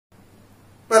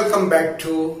Welcome back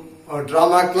to our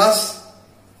drama class.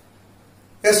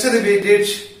 Yesterday we did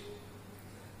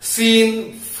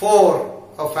scene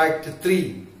 4 of Act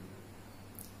 3,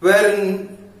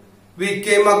 wherein we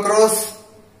came across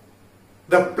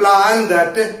the plan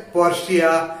that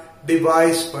Portia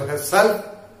devised for herself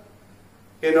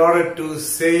in order to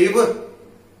save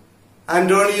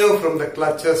Antonio from the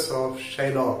clutches of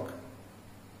Shylock.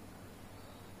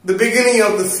 The beginning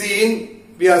of the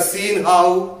scene, we are seeing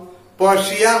how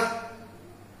Portia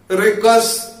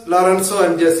requests Lorenzo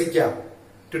and Jessica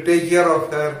to take care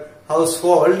of her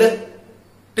household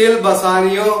till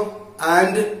Bassanio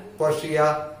and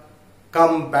Portia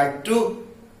come back to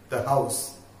the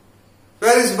house.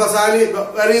 Where is Bassanio?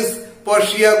 Where is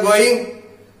Portia going?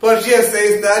 Portia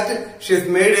says that she has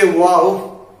made a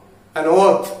vow, an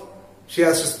oath. She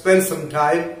has to spend some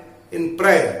time in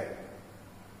prayer.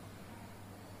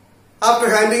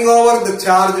 After handing over the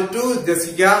charge to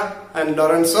Jessica and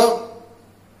Lorenzo,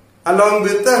 along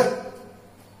with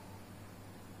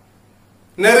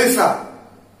Nerissa,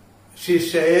 she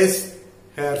shares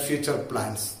her future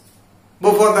plans.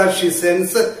 Before that, she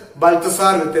sends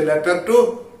Balthasar with a letter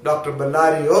to Dr.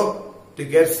 Bellario to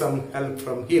get some help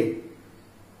from him.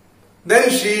 Then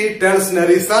she tells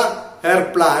Nerissa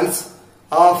her plans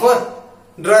of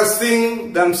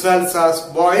dressing themselves as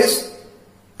boys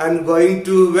and going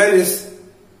to Venice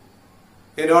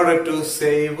in order to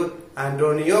save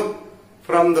Antonio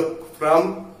from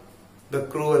the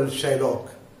cruel Shylock.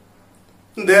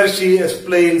 There she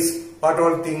explains what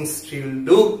all things she will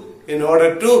do in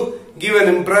order to give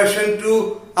an impression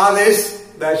to others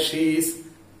that she is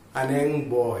an young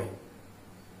boy.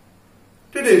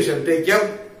 Today we shall take up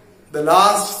the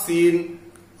last scene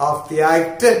of the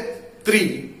Act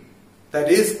 3,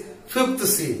 that is 5th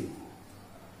scene.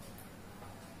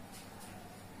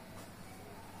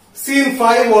 Scene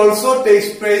 5 also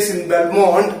takes place in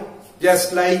Belmont,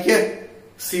 just like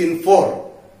scene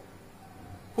 4.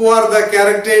 Who are the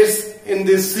characters in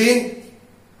this scene?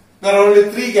 There are only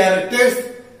 3 characters: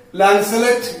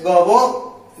 Lancelot,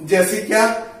 Gobbo,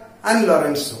 Jessica and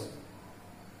Lorenzo.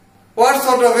 What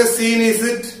sort of a scene is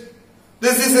it?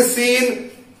 This is a scene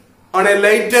on a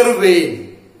lighter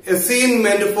vein, a scene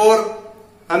meant for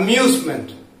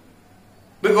amusement.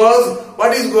 Because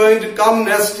what is going to come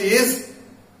next is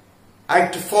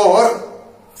Act 4,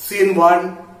 Scene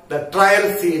 1, the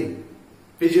trial scene,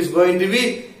 which is going to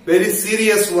be very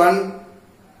serious one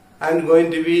and going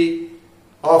to be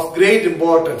of great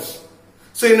importance.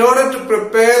 So in order to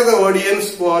prepare the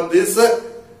audience for this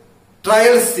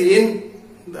trial scene,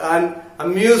 an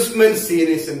amusement scene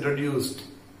is introduced,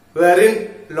 wherein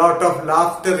lot of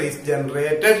laughter is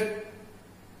generated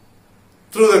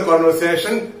through the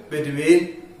conversation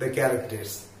between the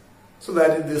characters. So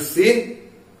that is this scene.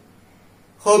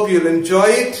 Hope you'll enjoy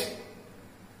it.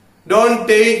 Don't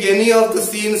take any of the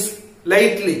scenes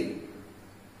lightly.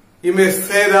 You may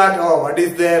say that, oh, what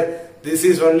is there? This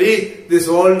is only this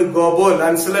old Gobbo,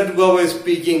 Lancelot Gobbo is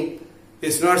speaking.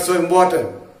 It's not so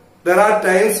important. There are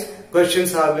times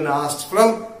questions have been asked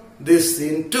from this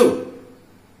scene too.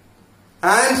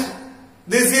 And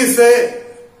this is a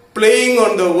playing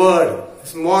on the word.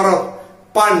 It's more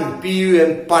of pun,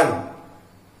 P-U-N, pun.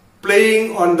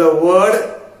 Playing on the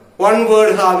word. One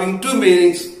word having 2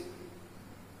 meanings.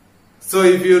 So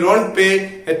if you don't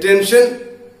pay attention,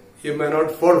 you may not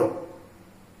follow.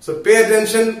 So pay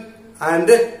attention and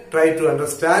try to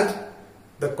understand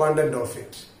the content of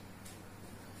it.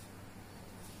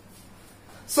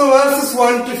 So verses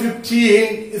 1 to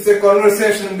 15 is a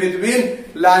conversation between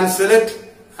Lancelot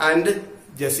and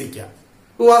Jessica.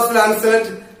 Who was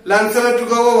Lancelot? Lancelot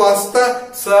was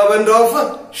the servant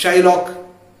of Shylock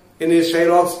in his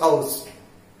Shylock's house.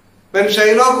 When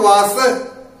Shylock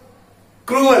was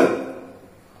cruel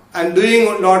and doing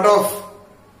a lot of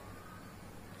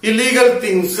illegal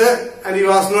things and he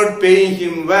was not paying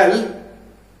him well,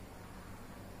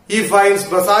 he finds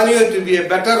Bassanio to be a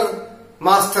better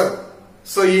master.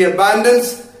 So he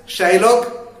abandons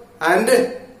Shylock and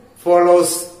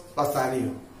follows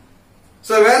Bassanio.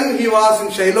 So when he was in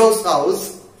Shylock's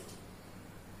house,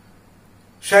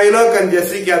 Shylock and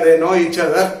Jessica, they know each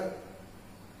other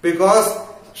because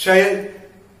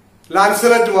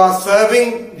Lancelot was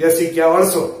serving Jessica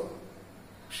also.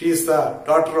 She is the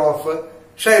daughter of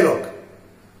Shylock.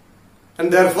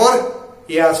 And therefore,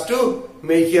 he has to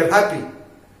make her happy.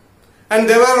 And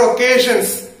there were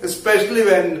occasions, especially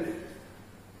when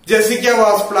Jessica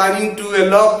was planning to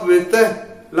elope with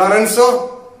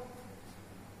Lorenzo,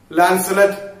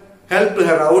 Lancelot helped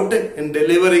her out in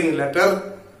delivering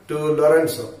letter to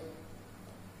Lorenzo.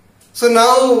 So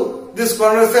now this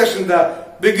conversation, the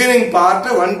beginning part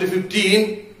 1 to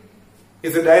 15,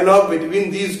 is a dialogue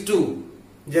between these two,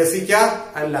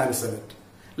 Jessica and Lancelot.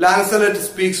 Lancelot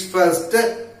speaks first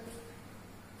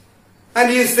and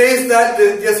he says that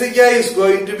Jessica is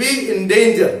going to be in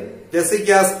danger.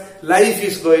 Jessica's life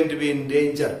is going to be in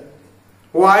danger.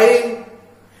 Why?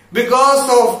 Because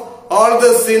of all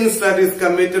the sins that is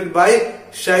committed by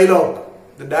Shylock,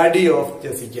 the daddy of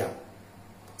Jessica.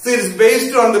 So it is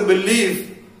based on the belief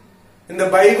in the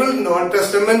Bible, in the Old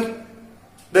Testament,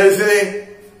 there is a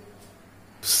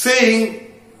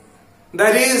saying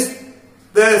that is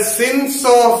the sins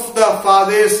of the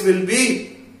fathers will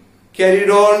be carried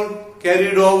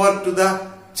over to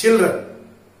the children.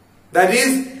 That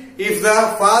is, if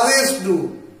the fathers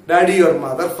do, daddy or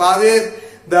mother,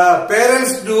 the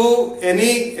parents do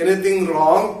anything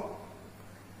wrong,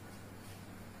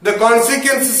 the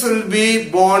consequences will be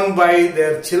borne by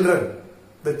their children.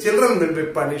 The children will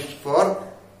be punished for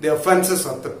the offenses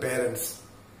of the parents.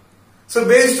 So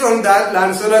based on that,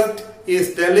 Lancelot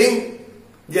is telling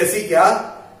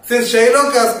Jessica, since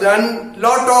Shylock has done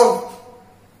lot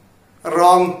of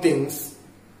wrong things,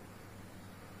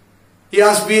 he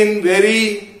has been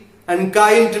very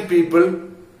unkind to people,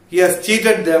 he has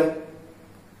cheated them.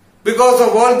 Because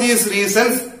of all these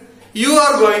reasons, you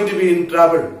are going to be in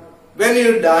trouble. When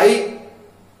you die,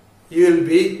 you will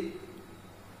be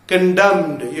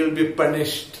condemned, you will be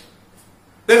punished.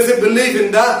 There is a belief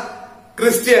in the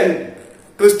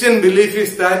Christian belief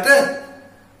is that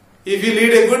if you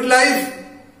lead a good life,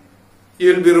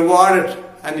 you will be rewarded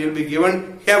and you will be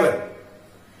given heaven.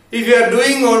 If you are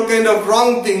doing all kind of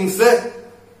wrong things,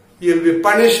 you will be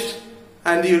punished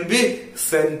and you will be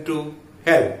sent to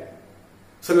hell.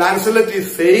 So Lancelot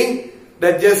is saying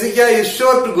that Jessica is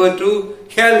sure to go to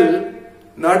hell,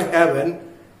 not heaven,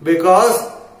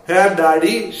 because her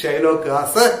daddy Shylock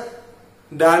has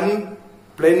done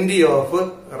plenty of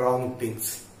wrong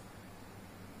things.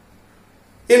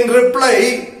 In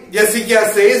reply, Jessica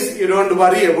says, you don't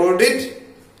worry about it.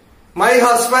 My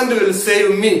husband will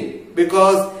save me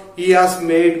because he has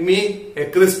made me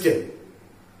a Christian.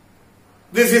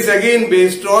 This is again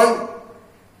based on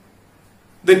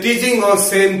the teaching of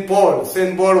Saint Paul.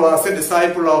 Saint Paul was a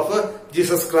disciple of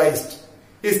Jesus Christ.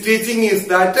 His teaching is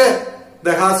that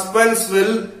the husbands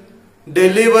will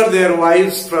deliver their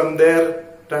wives from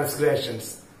their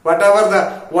transgressions. Whatever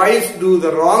the wives do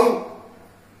the wrong,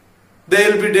 they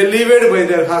will be delivered by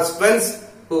their husbands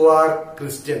who are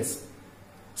Christians.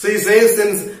 So he says,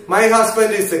 since my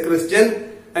husband is a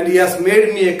Christian and he has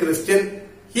made me a Christian,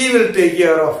 he will take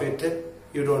care of it.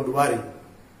 You don't worry.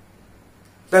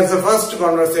 That's the first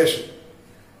conversation.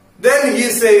 Then he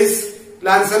says,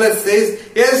 Lancelot says,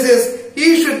 yes,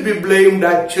 he should be blamed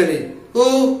actually.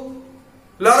 Who?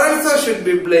 Lorenzo should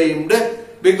be blamed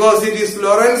because it is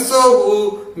Lorenzo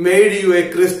who made you a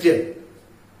Christian.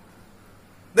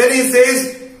 Then he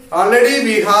says, already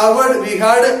we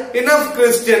had enough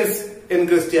Christians in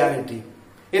Christianity.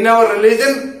 In our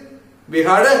religion, we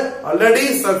had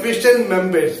already sufficient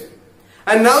members.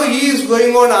 And now he is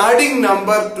going on adding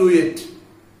number to it.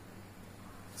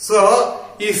 So,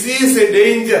 he sees a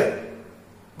danger.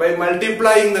 By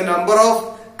multiplying the number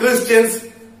of Christians,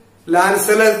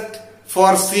 Lancelot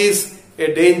foresees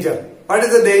a danger. What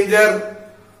is the danger?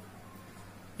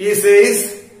 He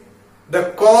says,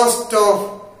 the cost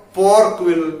of pork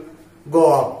will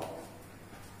go up.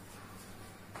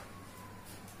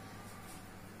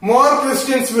 More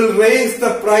Christians will raise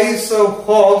the price of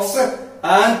hogs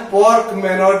and pork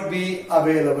may not be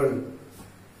available.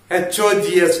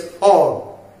 H-O-G-S,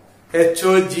 hog.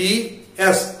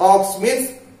 H-O-G-S, hogs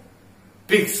means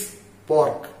pigs,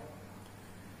 pork.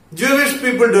 Jewish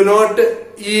people do not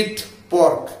eat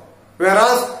pork,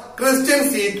 whereas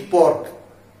Christians eat pork.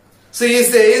 So he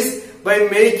says, by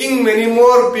making many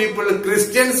more people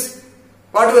Christians,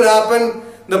 what will happen?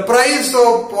 The price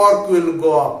of pork will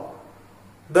go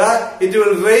up. It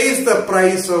will raise the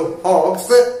price of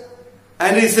hogs.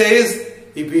 And he says,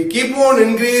 if we keep on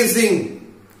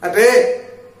increasing at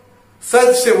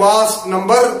such a vast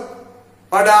number,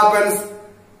 what happens?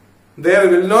 There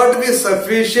will not be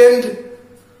sufficient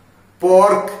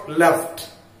pork left.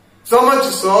 So much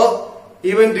so,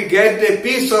 even to get a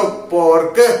piece of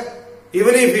pork,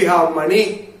 even if we have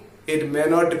money, it may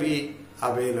not be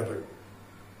available.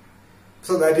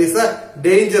 So that is a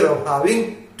danger of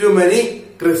having too many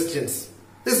Christians.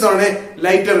 This is on a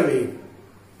lighter way.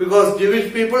 Because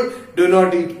Jewish people do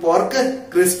not eat pork,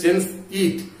 Christians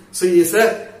eat. So he is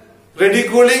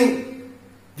ridiculing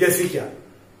Jessica.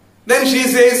 Then she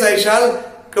says, I shall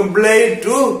complain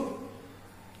to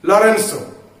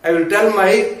Lorenzo. I will tell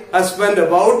my husband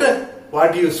about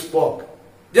what you spoke.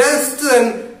 Just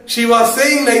then she was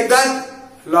saying like that,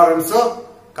 Lorenzo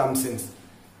comes in.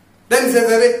 Then he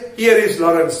says, here is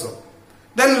Lorenzo.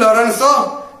 Then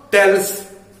Lorenzo tells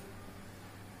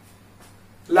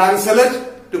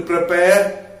Lancelot to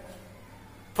prepare.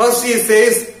 First he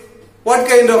says, what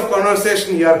kind of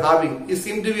conversation you are having? You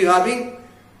seem to be having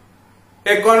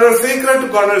a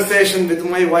secret conversation with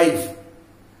my wife.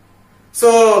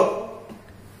 So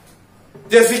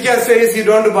Jessica says, you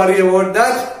don't worry about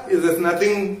that. There's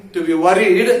nothing to be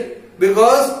worried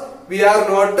because we are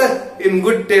not in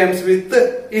good terms with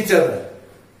each other.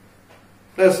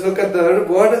 Let's look at the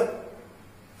board.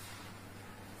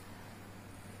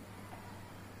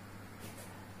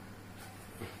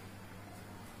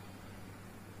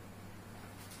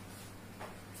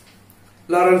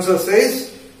 Lorenzo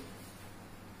says,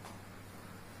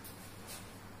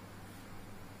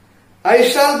 I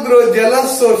shall grow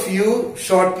jealous of you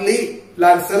shortly,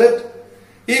 Lancelot,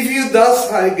 if you thus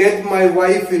get my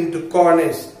wife into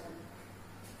corners.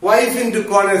 Wife into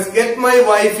corners. Get my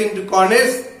wife into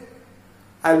corners,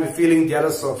 I'll be feeling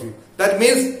jealous of you. That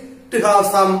means to have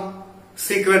some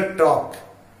secret talk.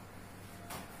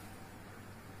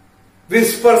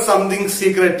 Whisper something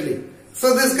secretly.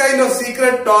 So this kind of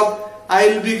secret talk,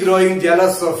 I'll be growing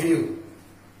jealous of you.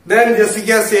 Then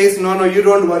Jessica says, no, you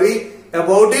don't worry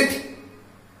about it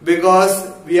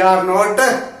because we are not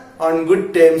on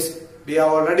good terms. We have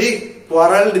already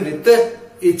quarreled with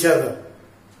each other.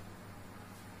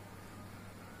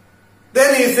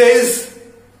 Then he says,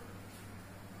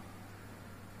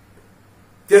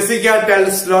 Jessica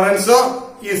tells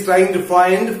Lorenzo, he is trying to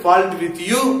find fault with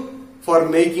you for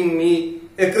making me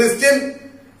a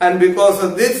Christian, and because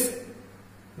of this,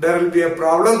 there will be a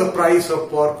problem, the price of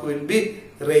pork will be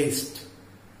raised.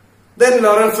 Then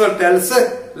Lorenzo tells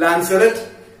Lancelot,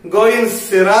 go in,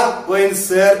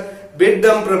 sir, bid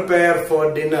them prepare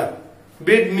for dinner.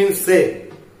 Bid means say.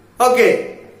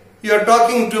 Okay, you are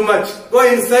talking too much.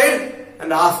 Go inside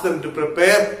and ask them to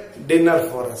prepare dinner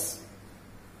for us.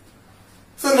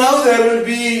 So now there will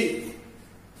be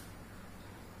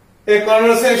a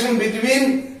conversation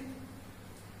between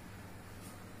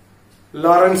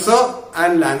Lorenzo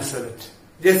and Lancelot.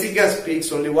 Jessica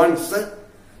speaks only once.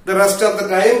 The rest of the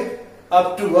time,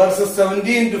 up to verses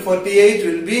 17 to 48,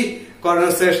 will be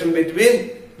conversation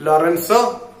between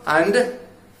Lorenzo and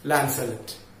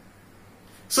Lancelot.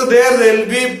 So there they will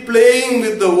be playing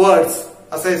with the words.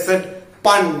 As I said,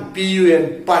 pun,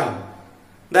 P-U-N, pun.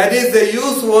 That is, they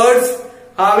use words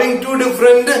having two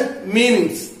different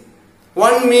meanings.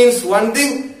 One means one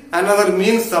thing, another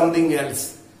means something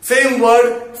else. Same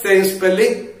word, same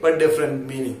spelling, but different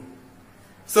meaning.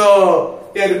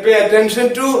 So, you have to pay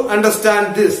attention to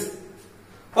understand this.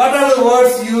 What are the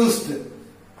words used?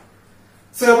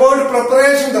 So, about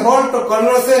preparation, the whole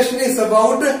conversation is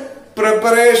about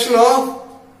preparation of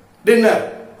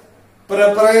dinner.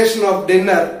 Preparation of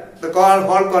dinner. The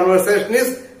whole conversation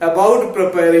is about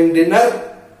preparing dinner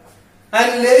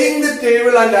and laying the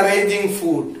table and arranging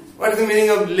food. What is the meaning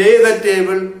of lay the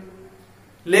table?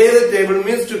 Lay the table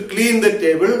means to clean the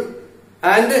table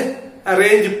and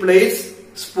arrange plates,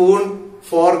 spoon,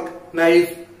 fork,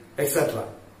 knife, etc.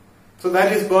 So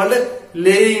that is called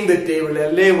laying the table.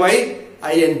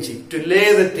 L-A-Y-I-N-G. To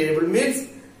lay the table means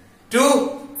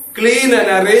to clean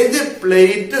and arrange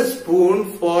plate,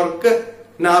 spoon, fork,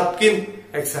 napkin,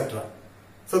 etc.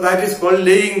 So that is called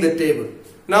laying the table.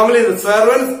 Normally the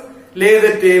servants lay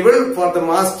the table for the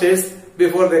masters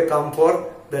before they come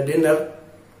for the dinner.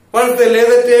 Once they lay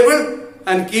the table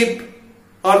and keep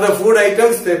all the food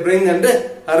items, they bring and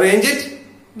arrange it,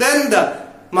 then the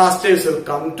masters will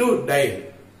come to dine.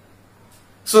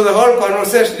 So the whole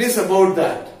conversation is about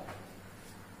that.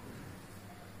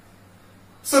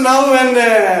 So now when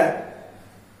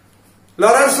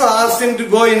Lorenzo asks him to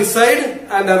go inside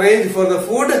and arrange for the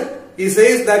food, he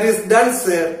says, that is done,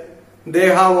 sir. They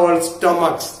have all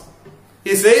stomachs.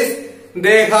 He says,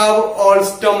 they have all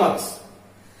stomachs.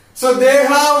 So they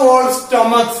have all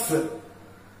stomachs.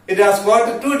 It has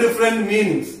got two different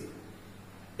meanings.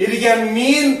 It can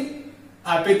mean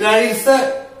appetites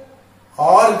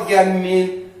or it can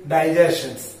mean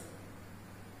digestions.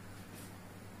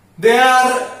 They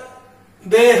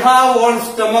have all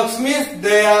stomachs means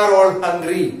they are all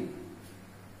hungry.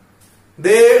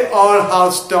 They all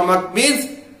have stomach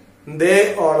means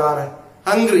they all are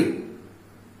hungry.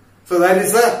 So that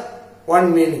is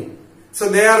one meaning. So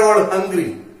they are all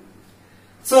hungry.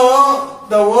 So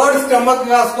the word stomach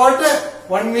has got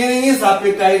one meaning is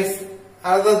appetites,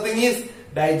 another thing is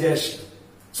digestion.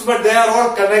 So but they are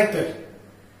all connected.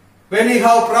 When you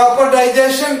have proper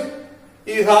digestion,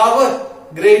 you have a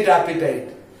great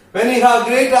appetite. When you have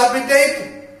great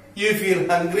appetite, you feel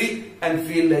hungry and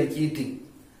feel like eating.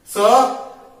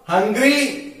 So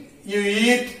hungry, you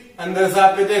eat and there is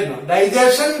appetite. No.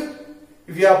 Digestion,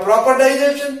 if you have proper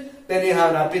digestion, then you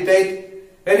have an appetite.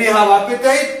 When you have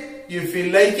appetite, you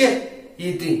feel like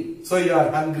eating. So you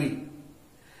are hungry.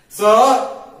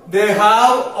 So they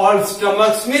have all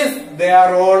stomachs means they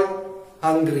are all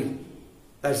hungry.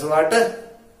 That's what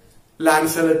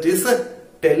Lancelot is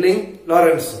telling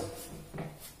Lorenzo.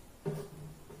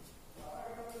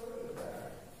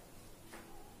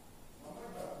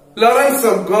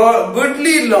 Lorenzo,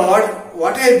 goodly Lord,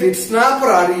 what a bit snapper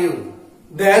are you?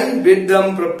 Then bid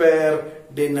them prepare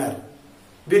dinner.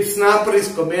 Bit snapper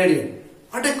is comedian.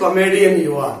 What a comedian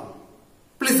you are.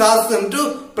 Please ask them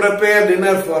to prepare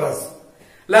dinner for us.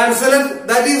 Lancelot,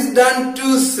 that is done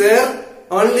too, sir.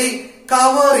 Only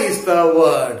cover is the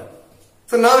word.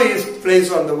 So now he is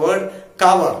placed on the word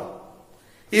cover.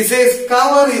 He says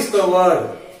cover is the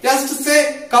word. Just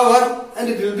say cover and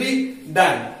it will be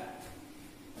done.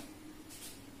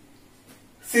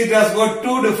 See, it has got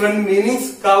two different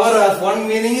meanings. Cover has one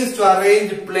meaning is to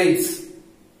arrange plates.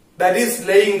 That is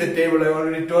laying the table, I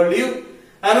already told you.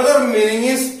 Another meaning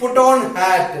is put on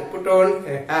hat. Put on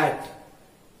a hat.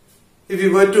 If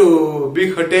you go to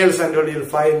big hotels and all, you will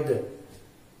find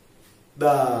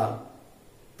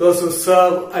those who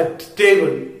serve at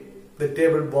table, the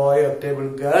table boy or table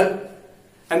girl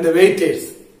and the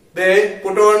waiters, they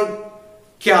put on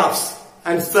caps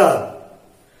and serve.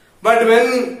 But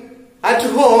when at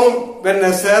home, when they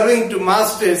are serving to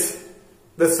masters,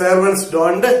 the servants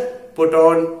don't put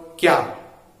on cap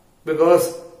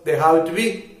because they have to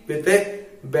be with a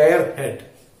bare head.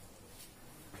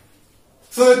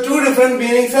 So the two different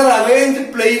meanings are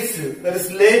arrange plates. That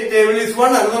is, lay table is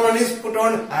one, another one is put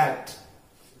on hat.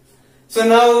 So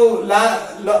now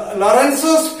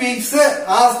Lorenzo speaks,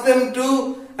 ask them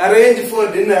to arrange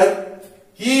for dinner.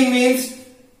 He means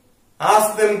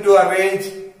ask them to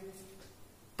arrange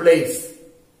plates.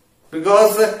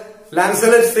 Because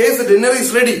Lancelot says the dinner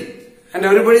is ready and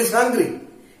everybody is hungry.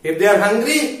 If they are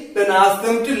hungry, then ask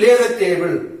them to lay the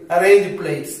table, arrange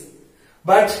plates.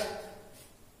 But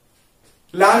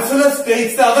Lancelot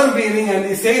states the other meaning and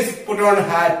he says put on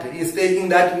hat. He is taking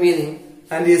that meaning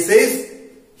and he says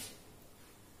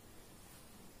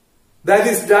that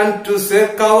is done to,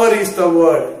 sir. Cover is the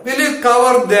word. Will you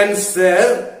cover then,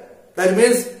 sir? That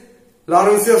means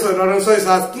Lorenzo is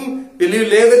asking, will you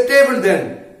lay the table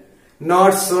then?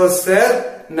 Not so,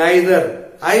 sir,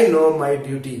 neither. I know my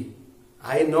duty.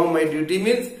 I know my duty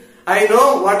means I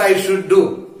know what I should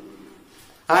do.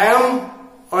 I am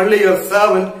only your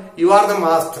servant. You are the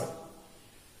master.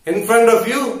 In front of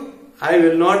you, I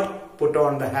will not put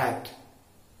on the hat.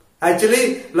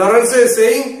 Actually, Lorenzo is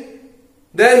saying,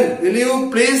 then will you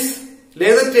please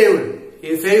lay the table?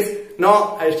 He says,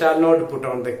 no, I shall not put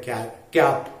on the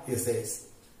cap, he says.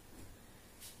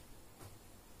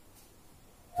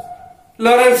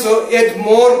 Lorenzo, yet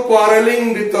more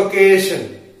quarreling with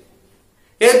occasion.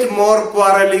 Yet more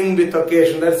quarreling with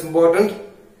occasion. That's important.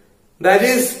 That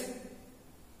is,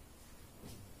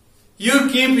 you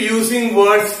keep using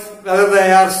words whether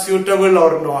they are suitable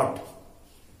or not.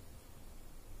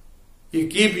 You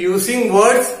keep using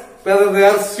words whether they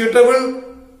are suitable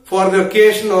for the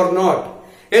occasion or not.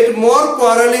 Yet more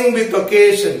quarreling with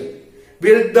occasion.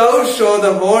 Wilt thou show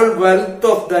the whole wealth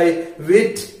of thy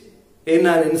wit in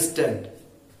an instant?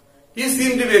 You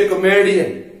seem to be a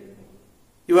comedian.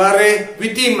 You are a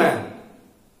witty man.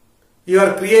 You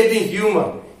are creating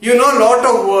humor. You know a lot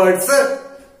of words,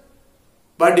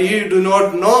 but you do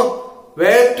not know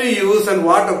where to use and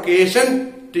what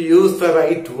occasion to use the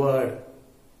right word.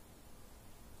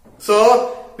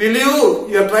 So,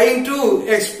 you are trying to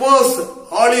expose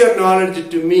all your knowledge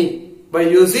to me by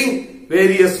using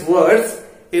various words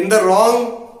in the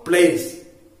wrong place.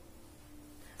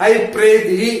 I pray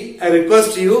thee, I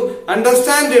request you,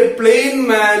 understand a plain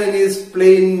man in his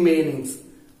plain meanings.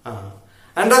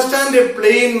 Understand a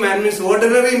plain man means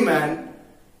ordinary man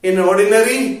in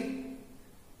ordinary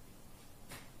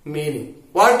meaning.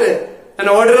 What an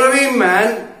ordinary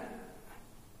man,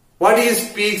 what he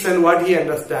speaks and what he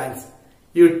understands.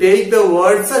 You take the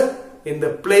words in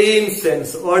the plain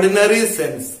sense, ordinary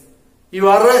sense. You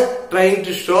are trying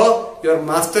to show your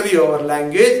mastery over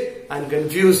language and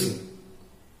confusing.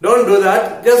 Don't do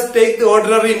that. Just take the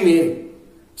ordinary meaning.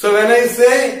 So when I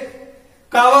say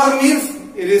cover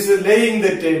means it is laying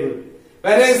the table.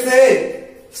 When I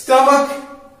say stomach,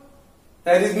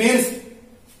 that means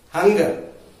hunger.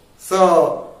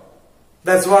 So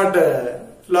that's what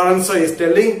Lorenzo is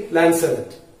telling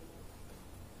Lancelot.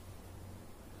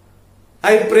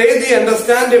 I pray thee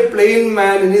understand a plain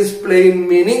man in his plain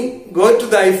meaning. Go to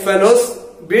thy fellows,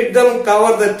 bid them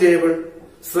cover the table,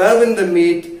 serve in the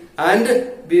meat,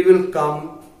 and we will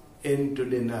come into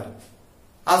dinner.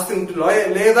 Ask him to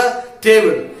lay the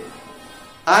table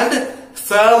and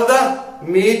serve the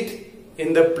meat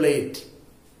in the plate.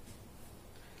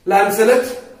 Lancelot,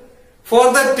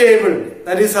 for the table,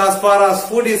 that is as far as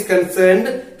food is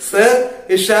concerned, sir,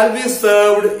 it shall be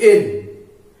served in.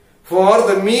 For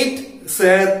the meat,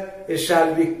 sir, it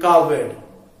shall be covered.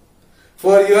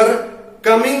 For your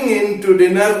coming into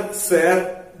dinner,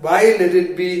 sir, why let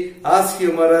it be as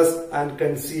humorous and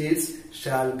conceits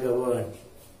shall govern.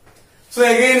 So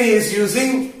again he is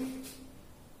using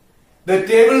the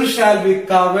table shall be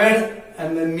covered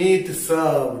and the meat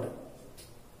served.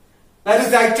 That is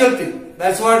the actual thing.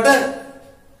 That's what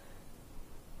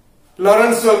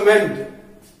Lorenzo meant.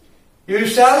 You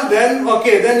shall then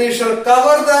you shall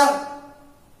cover the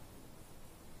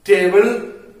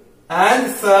table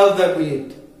and serve the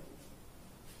meat.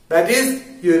 That is,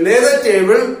 you lay the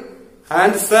table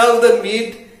and serve the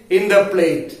meat in the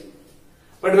plate.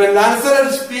 But when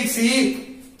Lancelot speaks,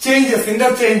 he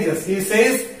interchanges. He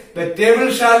says, the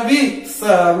table shall be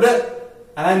served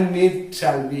and meat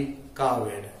shall be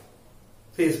covered.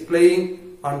 So he is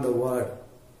playing on the word.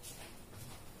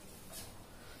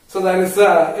 So that is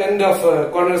the end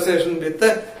of conversation with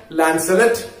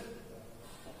Lancelot.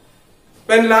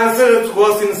 When Lancelot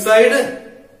goes inside,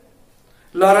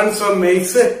 Lorenzo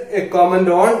makes a comment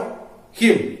on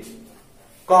him.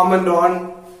 Comment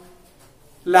on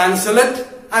Lancelot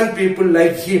and people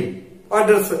like him. What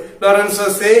does Lorenzo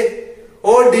say?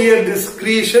 Oh dear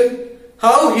discretion,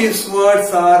 how his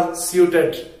words are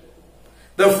suited.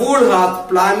 The fool hath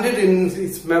planted in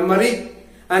his memory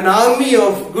an army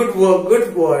of good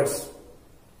words.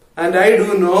 And I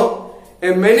do know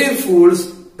a many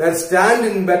fools that stand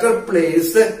in better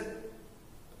place,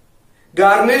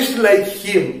 garnished like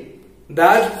him,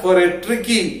 that for a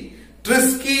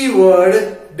trisky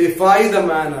word defy the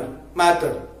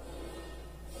matter.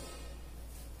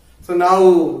 So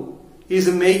now he is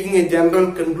making a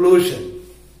general conclusion.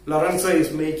 Lorenzo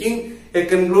is making a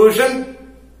conclusion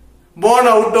born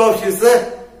out of his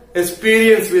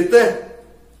experience with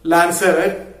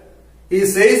Lancelot. He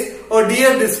says, oh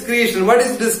dear discretion. What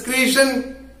is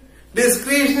discretion?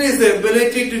 Discretion is the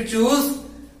ability to choose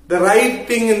the right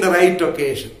thing in the right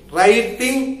occasion. Right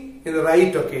thing in the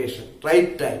right occasion.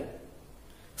 Right time.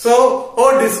 So,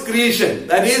 oh discretion.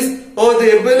 That is, oh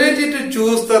the ability to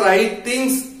choose the right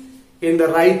things in the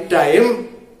right time.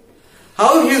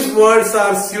 How his words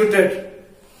are suited.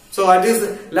 So it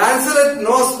is, Lancelot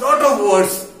knows lot of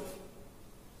words.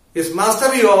 His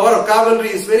mastery over cavalry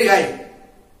is very high.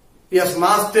 He has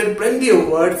mastered plenty of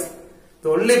words. The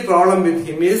only problem with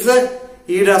him is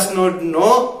he does not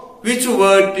know which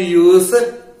word to use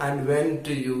and when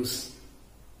to use.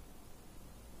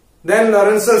 Then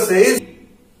Lorenzo says,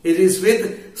 it is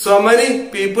with so many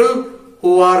people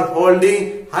who are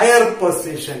holding higher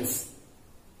positions.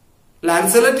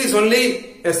 Lancelot is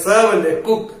only a servant, a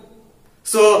cook.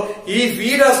 So if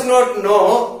he does not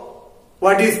know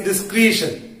what is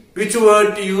discretion, which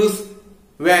word to use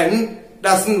when,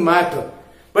 doesn't matter.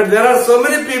 But there are so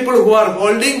many people who are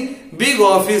holding big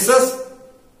offices.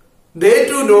 They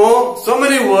too know so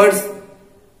many words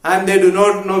and they do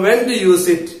not know when to use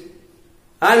it.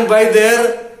 And by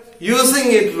their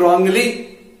using it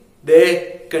wrongly,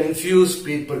 they confuse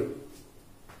people.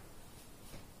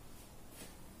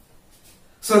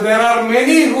 So there are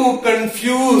many who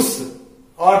confuse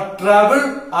or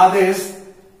trouble others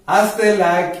as they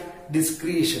lack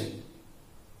discretion.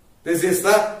 This is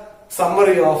the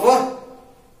summary of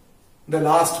the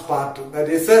last part. That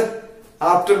is,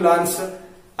 after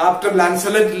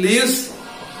Lancelot leaves,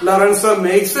 Lorenzo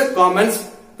makes comments.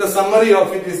 The summary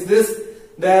of it is this: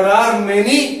 there are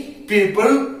many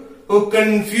people who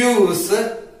confuse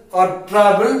or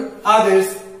trouble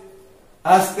others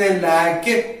as they lack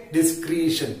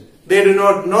discretion. They do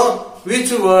not know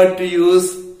which word to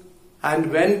use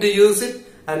and when to use it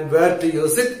and where to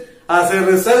use it. As a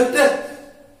result,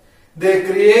 they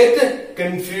create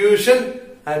confusion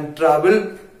and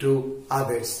trouble to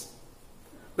others.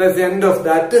 That's the end of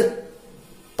that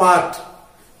part.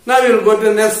 Now we will go to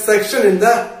the next section in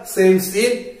the same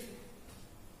scene.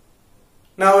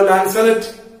 Now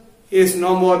Lancelot is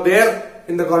no more there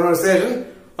in the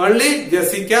conversation. Only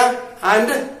Jessica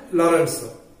and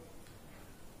Lorenzo.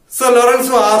 So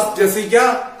Lorenzo asked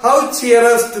Jessica, how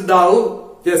cheerest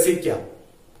thou, Jessica?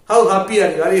 How happy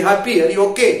are you? Are you happy? Are you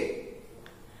okay?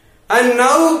 And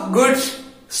now, good,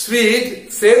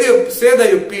 sweet, say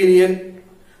the opinion.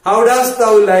 How dost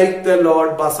thou like the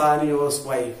Lord Bassanio's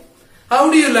wife? How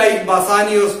do you like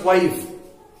Bassanio's wife?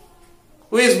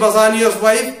 Who is Bassanio's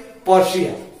wife?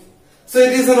 Portia. So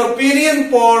it is an opinion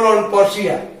poll on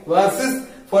Portia. verses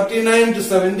 49 to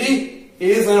 70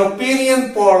 is an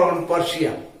opinion poll on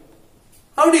Portia.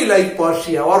 How do you like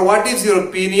Portia, or what is your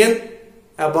opinion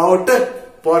about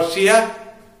Portia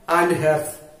and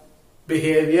her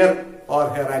behavior or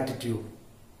her attitude?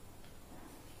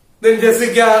 Then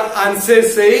Jessica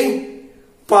answers saying,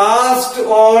 past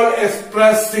all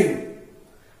expressing.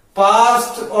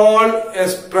 Past all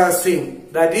expressing.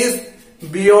 That is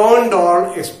beyond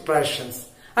all expressions.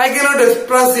 I cannot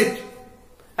express it.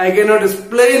 I cannot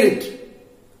explain it.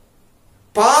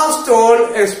 Past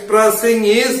all expressing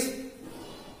is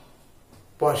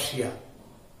Portia.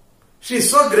 She is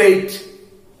so great,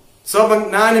 so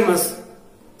magnanimous,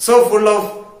 so full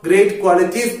of great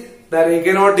qualities that I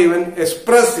cannot even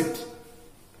express it.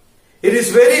 It is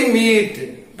very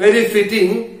meet, very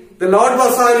fitting. The Lord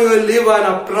Bassanio will live an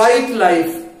upright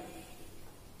life.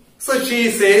 So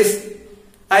she says,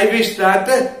 I wish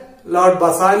that Lord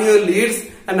Bassanio leads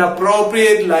an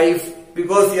appropriate life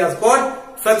because he has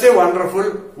got such a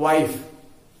wonderful wife.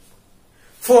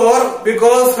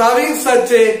 Because having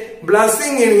such a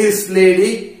blessing in his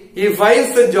lady, he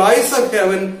finds the joys of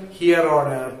heaven here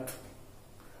on earth.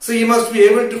 So he must be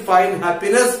able to find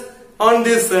happiness on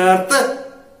this earth,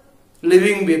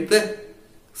 living with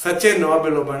such a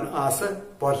noble woman as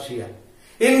Portia.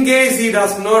 In case he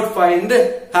does not find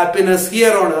happiness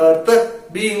here on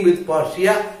earth, being with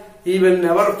Portia, he will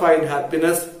never find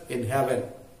happiness in heaven.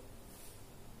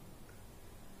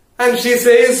 And she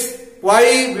says,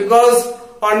 why? Because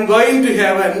on going to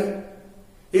heaven,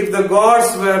 if the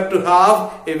gods were to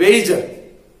have a wager,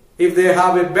 if they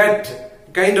have a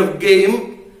bet, kind of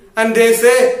game, and they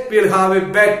say, we'll have a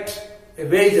bet, a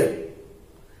wager,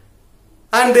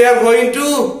 and they are going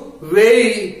to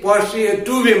weigh Portia,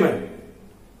 two women.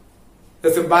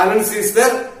 There's a balance is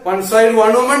there, one side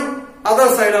one woman,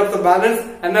 other side of the balance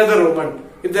another woman.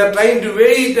 If they are trying to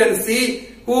weigh it and see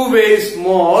who weighs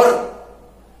more,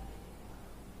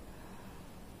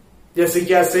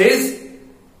 Jessica says,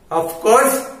 of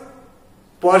course,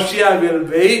 Portia will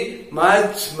weigh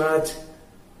much, much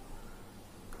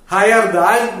higher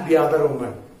than the other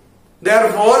woman.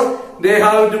 Therefore, they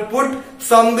have to put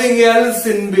something else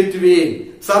in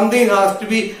between. Something has to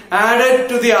be added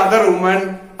to the other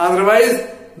woman. Otherwise,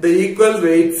 the equal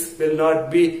weights will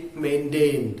not be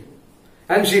maintained.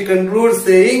 And she concludes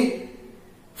saying,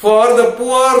 for the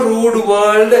poor rude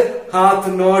world hath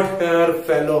not her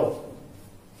fellow.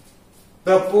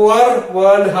 The poor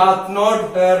world hath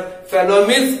not her fellow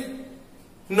means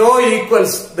no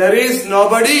equals. There is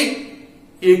nobody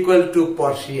equal to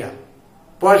Portia.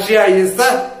 Portia is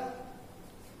the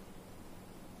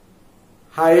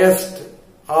highest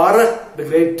or the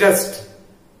greatest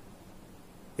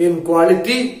in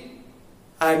quality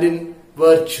and in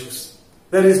virtues.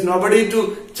 There is nobody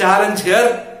to challenge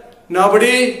her,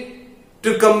 nobody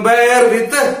to compare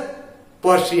with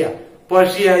Portia.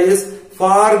 Portia is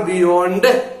far beyond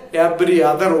every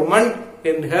other woman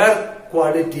in her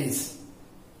qualities.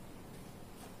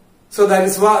 So that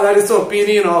is the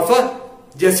opinion of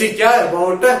Jessica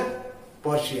about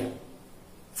Portia.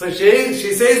 So she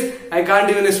says, I can't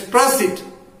even express it.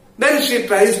 Then she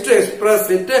tries to express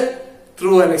it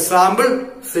through an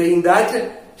example, saying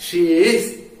that she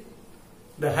is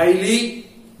the highly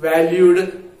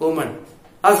valued woman.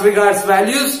 As regards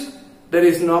values, there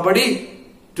is nobody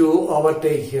to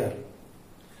overtake her.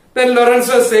 Then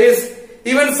Lorenzo says,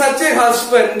 even such a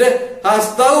husband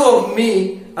hast thou of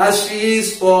me as she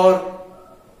is for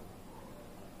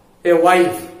a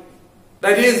wife.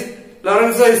 That is,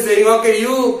 Lorenzo is saying, okay,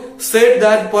 you said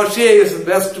that Portia is the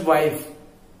best wife,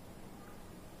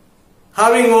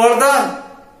 having all the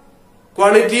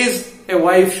qualities a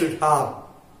wife should have.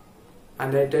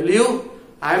 And I tell you,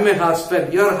 I am a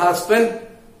husband, your husband,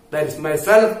 that is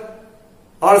myself,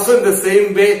 also in the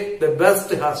same way, the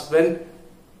best husband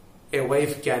a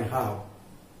wife can have.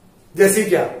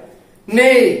 Jessica,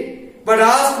 nay, but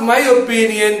ask my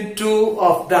opinion too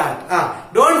of that.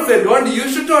 You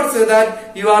should not say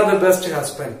that you are the best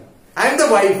husband. I am the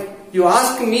wife. You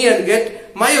ask me and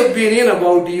get my opinion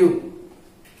about you.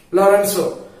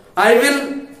 Lorenzo, I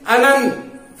will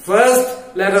Anand.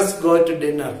 First, let us go to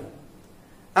dinner.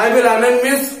 I will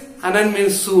Anand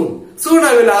means soon. Soon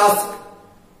I will ask.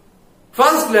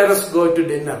 First, let us go to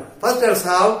dinner. First, let us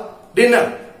have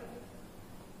dinner.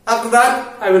 After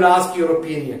that, I will ask your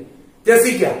opinion.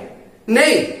 Jessica,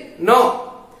 nay,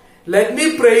 no. Let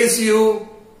me praise you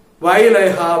while I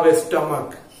have a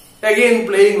stomach. Again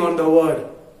playing on the word.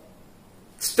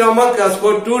 Stomach has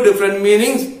got two different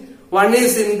meanings. One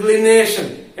is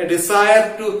inclination, a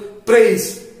desire to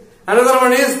praise. Another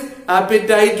one is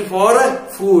appetite for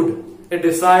food, a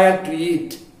desire to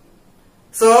eat.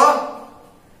 So,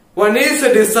 One is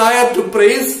a desire to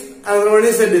praise, another one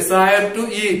is a desire to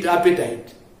eat,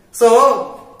 appetite.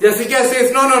 So, Jessica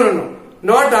says, no.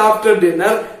 Not after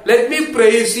dinner. Let me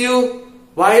praise you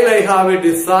while I have a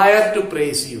desire to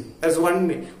praise you. That's one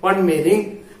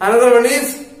meaning. Another one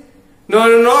is,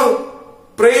 no.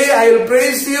 Pray, I will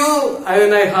praise you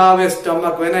when I have a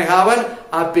stomach, when I have an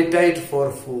appetite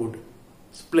for food.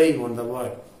 It's playing on the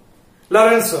word.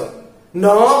 Lorenzo,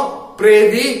 no,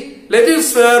 pray thee, let it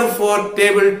serve for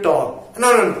table talk.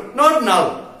 No, not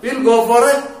now. We'll go for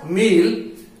a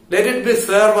meal. Let it be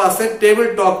served as a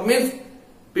table talk, means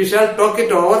we shall talk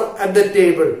it over at the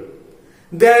table.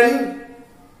 Then,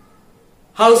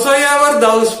 howsoever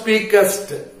thou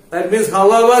speakest, that means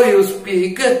however you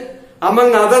speak,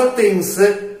 among other things,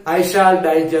 I shall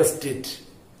digest it.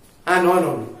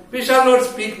 No. We shall not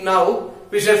speak now.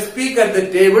 We shall speak at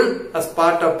the table as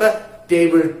part of the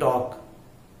table talk.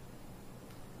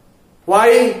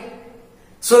 Why?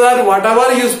 So that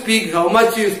whatever you speak, how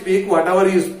much you speak, whatever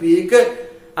you speak,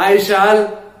 I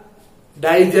shall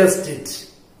digest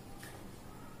it.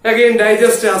 Again,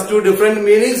 digest has two different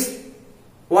meanings.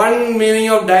 One meaning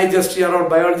of digest, here are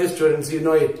biology students, you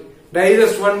know it.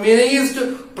 Digest, one meaning is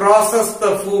to process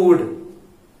the food.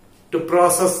 To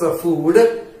process the food.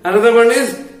 Another one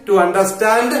is to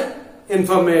understand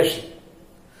information.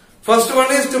 First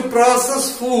one is to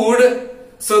process food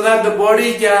so that the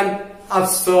body can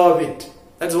absorb it.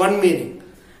 That's one meaning.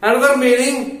 Another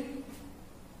meaning,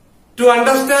 to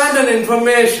understand an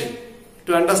information.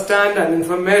 To understand an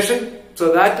information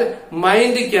so that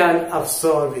mind can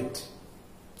absorb it.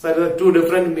 So there are two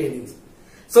different meanings.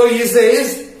 So he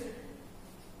says,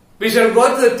 we shall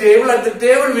go to the table. At the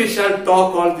table we shall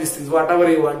talk all these things,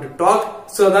 whatever you want to talk,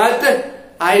 so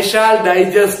that I shall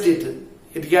digest it.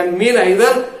 It can mean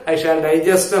either I shall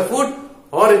digest the food,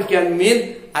 or it can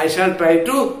mean I shall try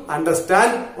to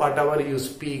understand whatever you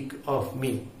speak of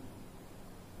me.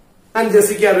 And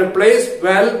Jessica replies,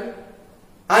 well,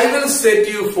 I will set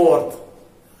you forth.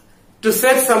 To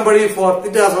set somebody forth,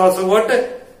 it has also got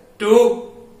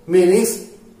two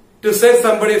meanings. To set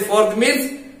somebody forth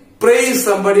means praise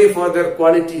somebody for their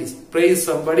qualities. Praise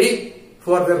somebody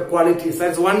for their qualities.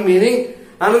 That's one meaning.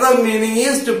 Another meaning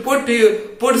is to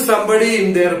put somebody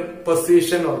in their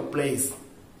position or place.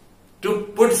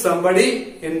 To put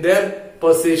somebody in their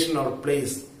position or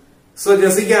place. So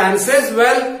Jessica answers,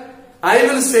 well, I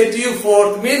will set you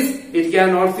forth means it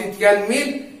can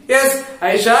mean, yes,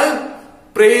 I shall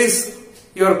praise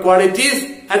your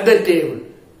qualities at the table.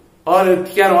 Or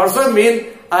it can also mean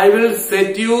I will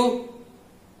set you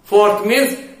forth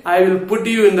means I will put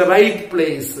you in the right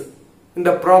place, in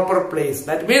the proper place.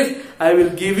 That means I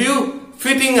will give you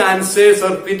fitting answers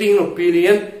or fitting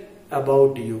opinion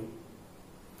about you.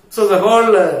 So the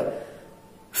whole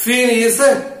scene is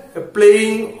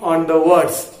playing on the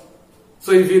words.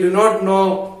 So if you do not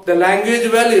know the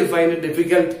language well, you will find it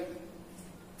difficult.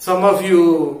 Some of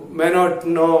you may not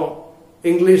know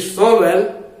English so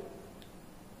well.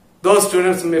 Those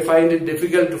students may find it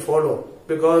difficult to follow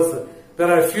because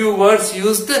there are few words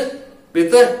used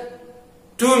with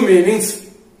two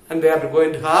meanings, and they are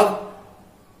going to have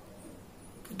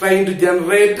trying to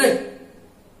generate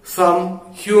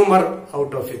some humor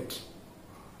out of it.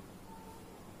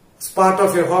 As part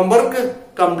of your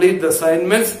homework, complete the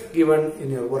assignments given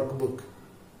in your workbook.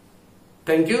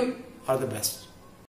 Thank you. All the best.